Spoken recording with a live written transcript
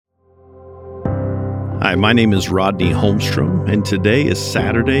Hi, my name is Rodney Holmstrom, and today is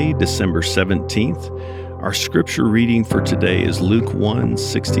Saturday, December 17th. Our scripture reading for today is Luke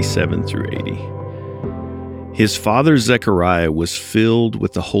 1:67 through 80. His father Zechariah was filled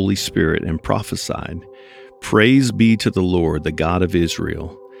with the Holy Spirit and prophesied, "Praise be to the Lord, the God of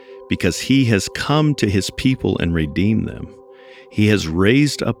Israel, because he has come to his people and redeemed them. He has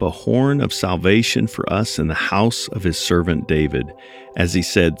raised up a horn of salvation for us in the house of his servant David, as he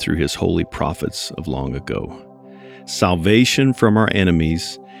said through his holy prophets of long ago. Salvation from our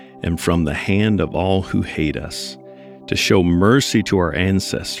enemies and from the hand of all who hate us, to show mercy to our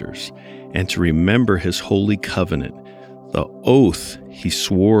ancestors and to remember his holy covenant, the oath he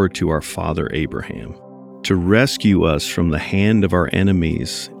swore to our father Abraham, to rescue us from the hand of our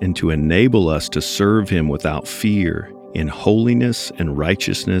enemies and to enable us to serve him without fear in holiness and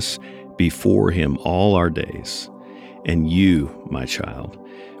righteousness before him all our days. And you, my child,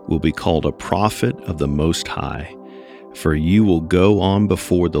 will be called a prophet of the Most High, for you will go on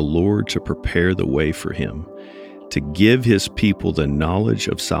before the Lord to prepare the way for him, to give his people the knowledge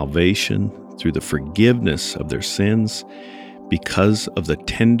of salvation through the forgiveness of their sins, because of the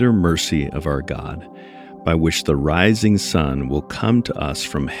tender mercy of our God, by which the rising sun will come to us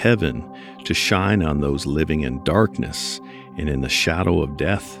from heaven to shine on those living in darkness and in the shadow of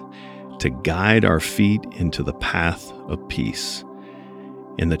death, to guide our feet into the path of peace."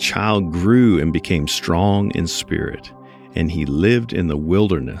 And the child grew and became strong in spirit, and he lived in the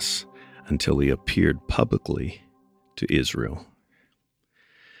wilderness until he appeared publicly to Israel.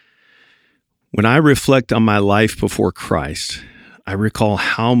 When I reflect on my life before Christ, I recall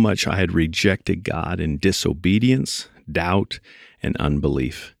how much I had rejected God in disobedience, doubt, and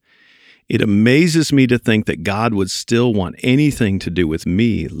unbelief. It amazes me to think that God would still want anything to do with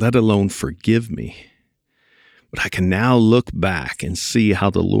me, let alone forgive me. But I can now look back and see how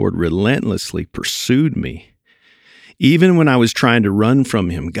the Lord relentlessly pursued me. Even when I was trying to run from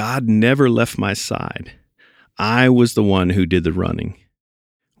him, God never left my side. I was the one who did the running.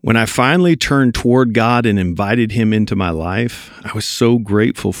 When I finally turned toward God and invited him into my life, I was so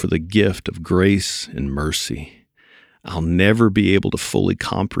grateful for the gift of grace and mercy. I'll never be able to fully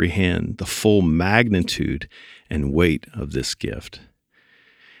comprehend the full magnitude and weight of this gift.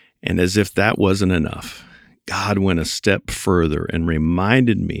 And as if that wasn't enough, God went a step further and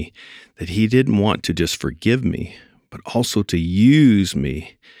reminded me that he didn't want to just forgive me, but also to use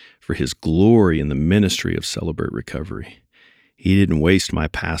me for his glory in the ministry of Celebrate Recovery. He didn't waste my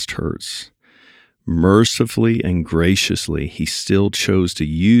past hurts. Mercifully and graciously, he still chose to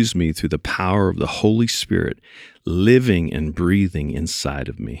use me through the power of the Holy Spirit living and breathing inside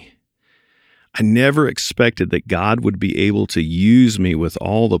of me. I never expected that God would be able to use me with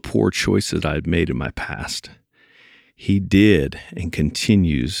all the poor choices I had made in my past. He did and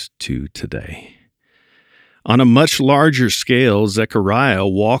continues to today. On a much larger scale, Zechariah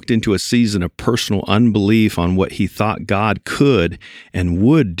walked into a season of personal unbelief on what he thought God could and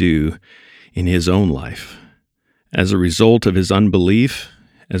would do in his own life. As a result of his unbelief,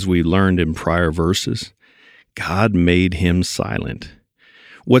 as we learned in prior verses, God made him silent.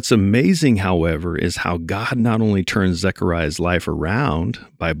 What's amazing, however, is how God not only turned Zechariah's life around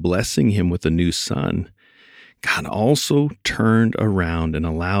by blessing him with a new son, God also turned around and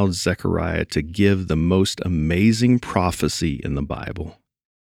allowed Zechariah to give the most amazing prophecy in the Bible.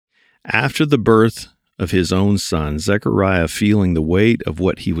 After the birth of his own son, Zechariah, feeling the weight of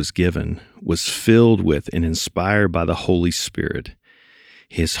what he was given, was filled with and inspired by the Holy Spirit.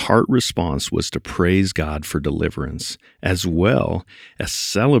 His heart response was to praise God for deliverance, as well as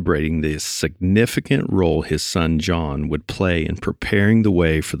celebrating the significant role his son John would play in preparing the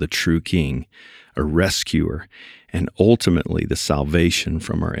way for the true king, a rescuer, and ultimately the salvation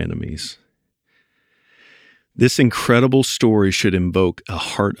from our enemies. This incredible story should invoke a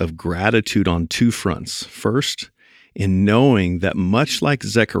heart of gratitude on two fronts. First, in knowing that much like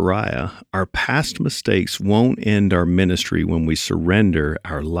Zechariah, our past mistakes won't end our ministry when we surrender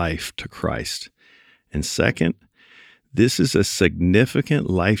our life to Christ. And second, this is a significant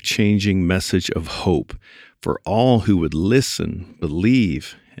life-changing message of hope for all who would listen,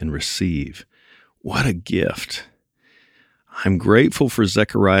 believe, and receive. What a gift. I'm grateful for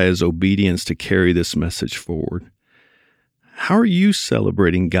Zechariah's obedience to carry this message forward. How are you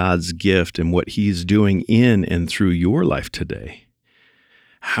celebrating God's gift and what he is doing in and through your life today?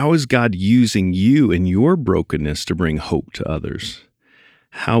 How is God using you in your brokenness to bring hope to others?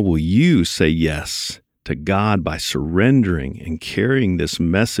 How will you say yes to God by surrendering and carrying this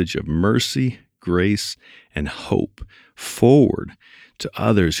message of mercy, grace, and hope forward to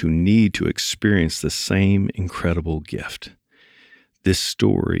others who need to experience the same incredible gift? This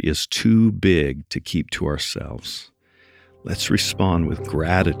story is too big to keep to ourselves. Let's respond with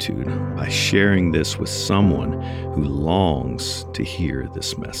gratitude by sharing this with someone who longs to hear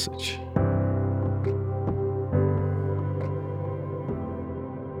this message.